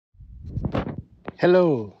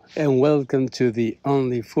Hello and welcome to the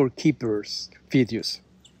Only for Keepers videos.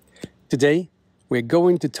 Today we're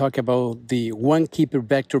going to talk about the ONEkeeper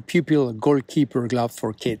Vector Pupil Goalkeeper glove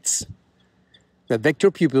for kids. The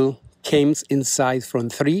Vector Pupil came inside from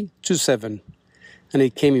 3 to 7 and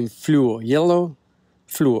it came in Fluo yellow,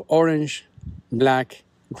 Fluo orange, black,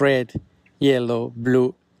 red, yellow,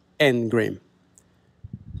 blue and green.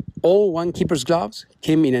 All ONEkeeper's gloves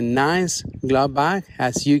came in a nice glove bag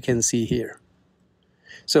as you can see here.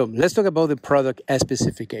 So let's talk about the product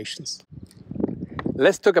specifications.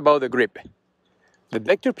 Let's talk about the grip. The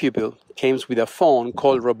Vector Pupil comes with a phone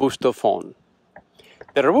called Robusto phone.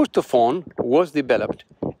 The Robusto phone was developed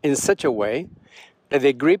in such a way that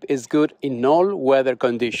the grip is good in all weather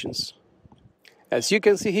conditions. As you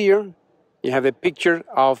can see here, you have a picture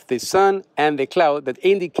of the sun and the cloud that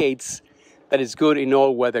indicates that it's good in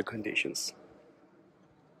all weather conditions.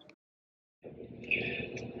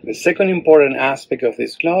 The second important aspect of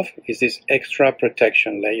this glove is this extra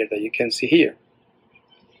protection layer that you can see here,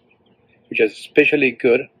 which is especially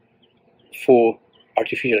good for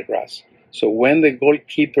artificial grass. So when the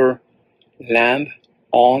goalkeeper lands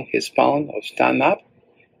on his palm or stand up,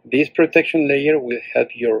 this protection layer will help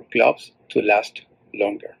your gloves to last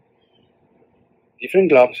longer. Different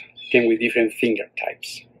gloves came with different finger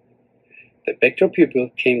types. The Vector Pupil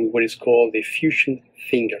came with what is called the fusion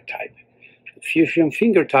finger type. Fusion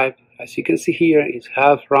finger type, as you can see here, is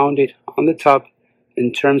half rounded on the top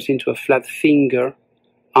and turns into a flat finger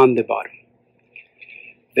on the bottom.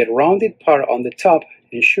 The rounded part on the top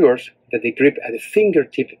ensures that the grip at the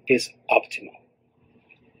fingertip is optimal.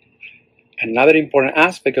 Another important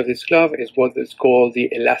aspect of this glove is what is called the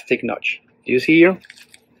elastic notch. Do you see here?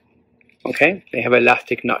 Okay, they have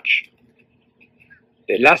elastic notch.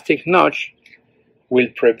 The elastic notch will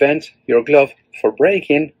prevent your glove from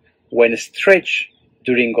breaking when stretched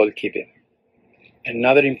during goalkeeping.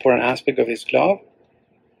 Another important aspect of this glove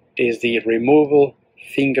is the removable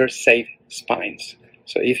finger-safe spines.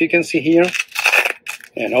 So if you can see here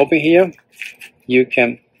and open here, you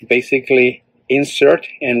can basically insert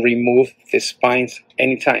and remove the spines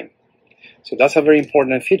anytime. So that's a very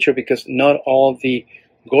important feature because not all the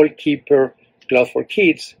goalkeeper glove for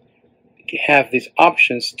kids have these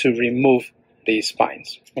options to remove the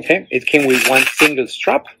spines. Okay, it came with one single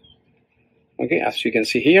strap. Okay, as you can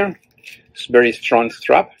see here, it's a very strong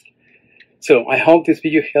strap. So I hope this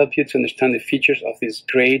video helped you to understand the features of this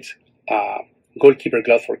great goalkeeper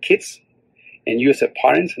glove for kids. And you as a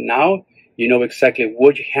parent, now you know exactly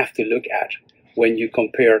what you have to look at when you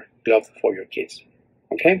compare gloves for your kids.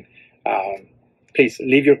 Okay, please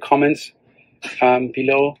leave your comments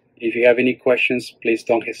below. If you have any questions, please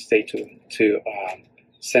don't hesitate to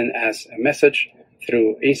send us a message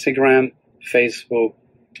through Instagram, Facebook,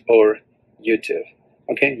 or YouTube.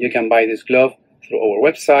 Okay, you can buy this glove through our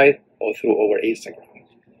website or through our Instagram.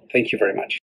 Thank you very much.